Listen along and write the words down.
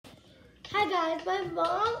Hi guys, my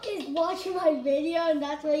mom is watching my video and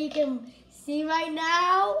that's what you can see right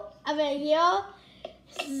now. I'm right here.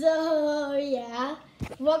 So yeah,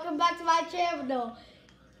 welcome back to my channel.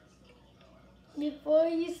 Before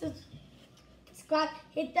you subscribe,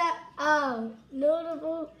 hit that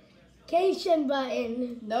notification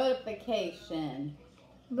button.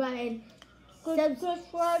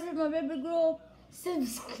 Subscribe to my baby girl.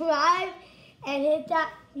 Subscribe and hit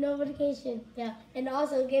that notification bell. And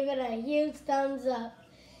also give it a huge thumbs up.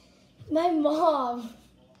 My mom.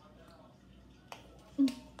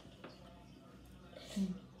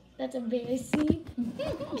 That's embarrassing.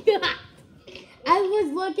 I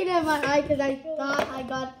was looking at my eye because I thought I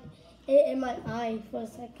got it in my eye for a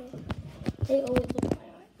second. They always look at my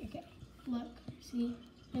eye. Okay, look, see?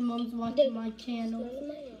 My mom's watching my channel.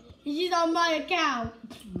 She's on my account.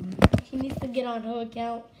 She needs to get on her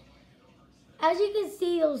account. As you can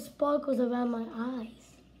see, those sparkles around my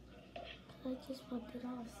eyes. I just wiped it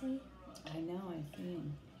off, see? I know, I see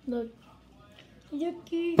him. Look.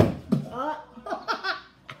 Yucky.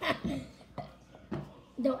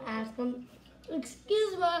 Don't ask him.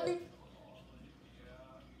 Excuse me.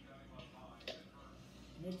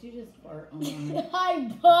 Did you just fart on my I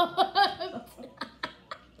burped.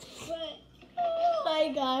 Oh my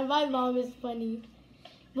god, my mom is funny.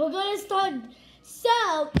 We're gonna start.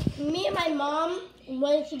 So, me and my mom,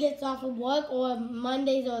 when she gets off of work, or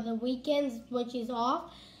Mondays or the weekends when she's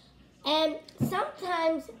off, and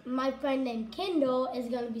sometimes my friend named Kendall is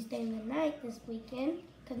gonna be staying the night this weekend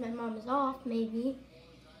because my mom is off, maybe.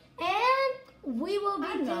 And we will be.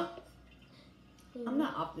 I'm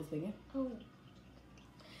not off this weekend. Oh.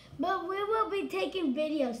 But we will be taking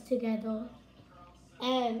videos together.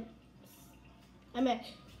 And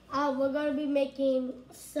we're going to be making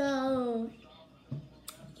some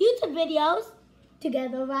YouTube videos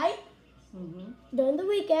together, right? Mm-hmm. During the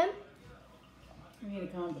weekend. We need to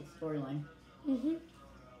come up with a storyline. Mm-hmm.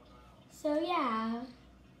 So, yeah.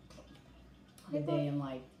 The day in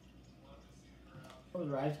like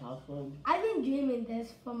Rice household. I've been dreaming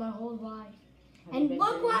this for my whole life. And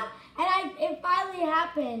look what, it finally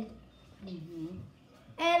happened. Mm-hmm.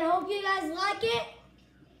 And hope you guys like it.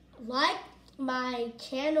 Like my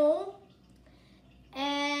channel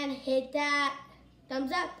and hit that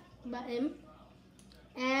thumbs up button.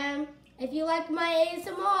 And if you like my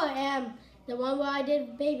ASMR, the one where I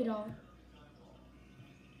did Baby Doll.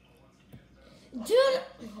 Dude,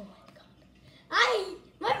 oh my god.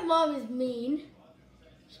 My mom is mean.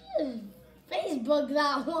 She just Facebook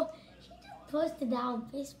that one. She just posted that on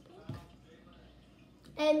Facebook.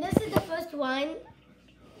 And this is the first one.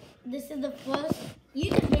 This is the first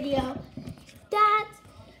YouTube video that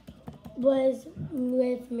was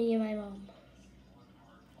with me and my mom.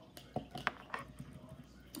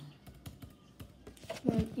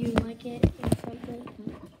 You like it or something?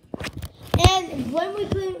 And when we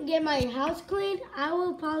get my house cleaned, I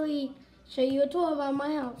will probably show you a tour around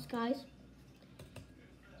my house, guys.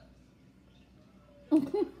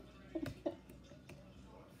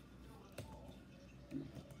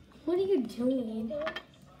 What are you doing?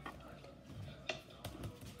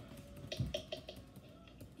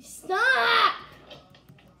 Stop!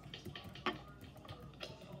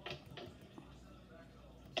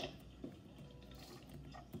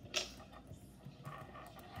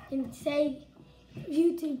 And say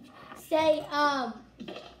YouTube, say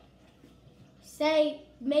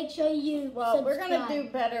make sure you Well, we're subscribe. gonna do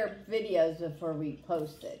better videos before we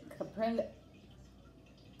post it.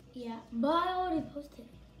 Yeah, but I already posted.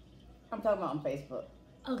 I'm talking about on Facebook.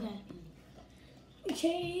 Okay.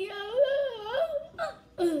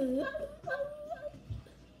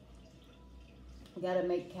 We gotta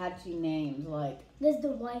make catchy names like. There's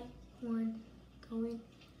the white one going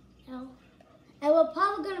now. And we're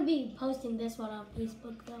probably going to be posting this one on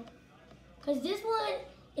Facebook though. Because this one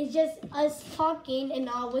is just us talking and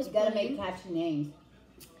not whispering. You gotta make catchy names.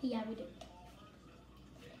 Yeah, we do.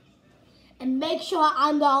 And make sure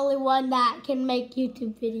I'm the only one that can make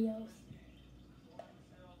YouTube videos.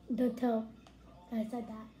 Don't tell that I said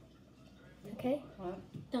that. Okay? What?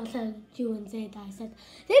 Don't tell you and say that I said that.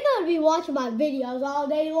 They're going to be watching my videos all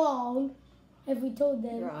day long if we told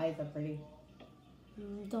them. Your eyes are pretty.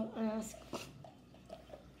 Don't ask.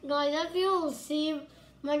 Guys, if you see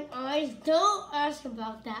my eyes, don't ask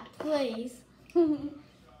about that, please.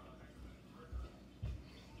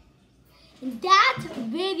 That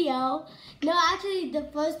video, no, actually the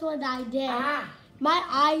first one that I did, my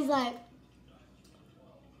eyes like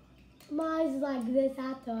this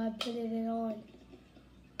after I put it on.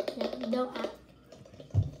 Yeah, don't ask.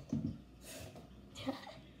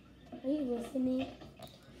 Are you listening?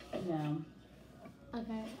 No.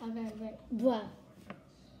 Okay. Bruh.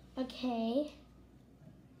 Okay.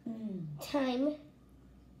 Time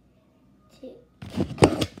to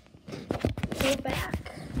go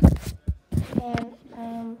back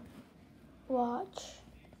and watch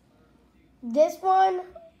this one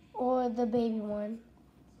or the baby one.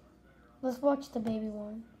 Let's watch the baby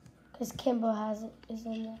one because Kimbo is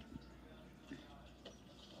in there.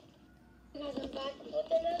 Guys, I'm back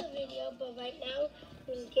with another video, but right now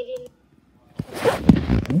I'm just getting.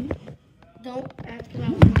 Don't ask about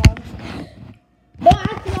my mom. Don't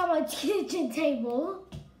ask about my kitchen table.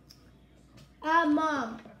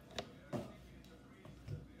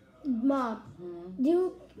 Mom,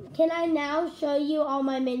 can I now show you all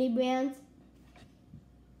my mini brands?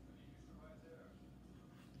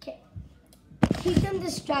 Okay. Keep them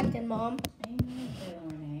distracted, Mom.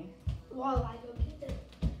 While I go get them.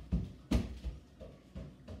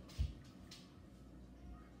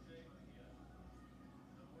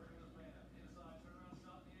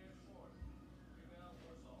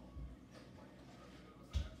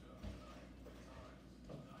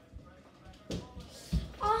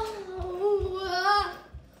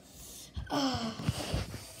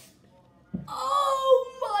 Oh,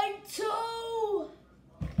 my toe!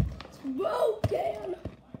 It's broken.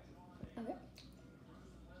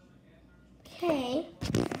 Okay.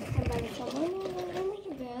 I'm going to show my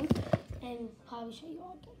bands and probably show you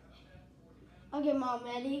all again. Okay, Mom,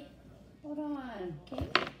 ready? Hold on. Okay.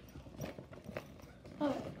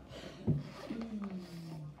 Okay.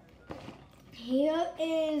 Here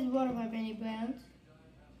is one of my mini brands.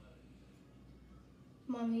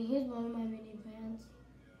 Mommy, here's one of my mini brands.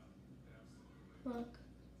 Look.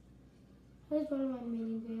 Here's one of my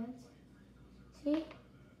mini brands. See?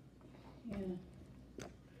 Yeah.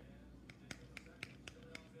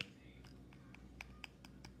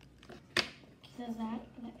 Does that?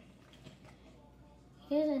 Okay.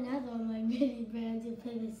 Here's another one of my mini brands to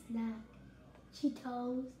play the snack.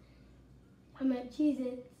 Cheetos. I meant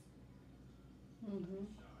Cheez-Its.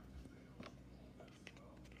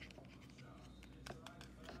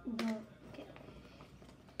 Okay.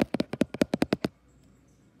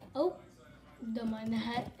 Oh, don't mind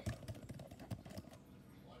that.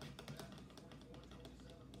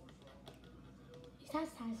 Is that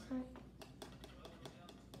satisfying?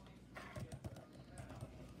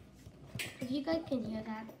 If you guys can hear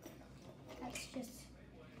that, that's just.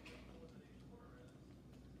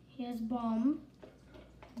 Here's bomb.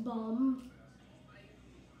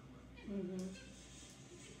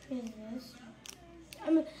 Here's this.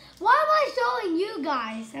 Why am I showing you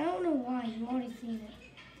guys? I don't know why. You already seen it.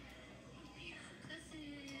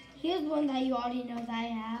 Here's one that you already know that I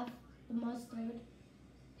have. The mustard.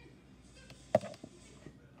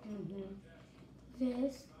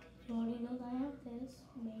 This. You already know that I have this.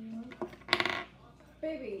 Mayo.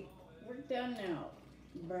 Baby, we're done now,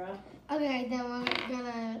 bruh. Okay, then I'm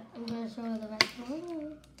gonna show you the rest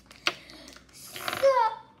one.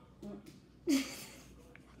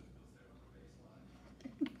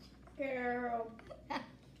 Carol.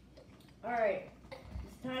 Alright.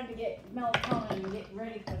 It's time to get melatonin and get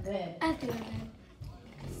ready for bed.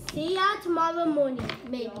 See ya tomorrow morning,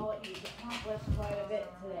 maybe. So you accomplished quite a bit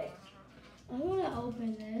today. I want to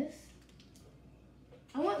open this.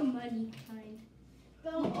 I want money kind.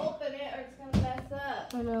 Don't open it or it's going to mess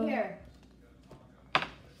up. I know. Here.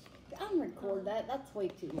 Unrecord that. That's way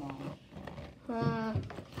too long. Well,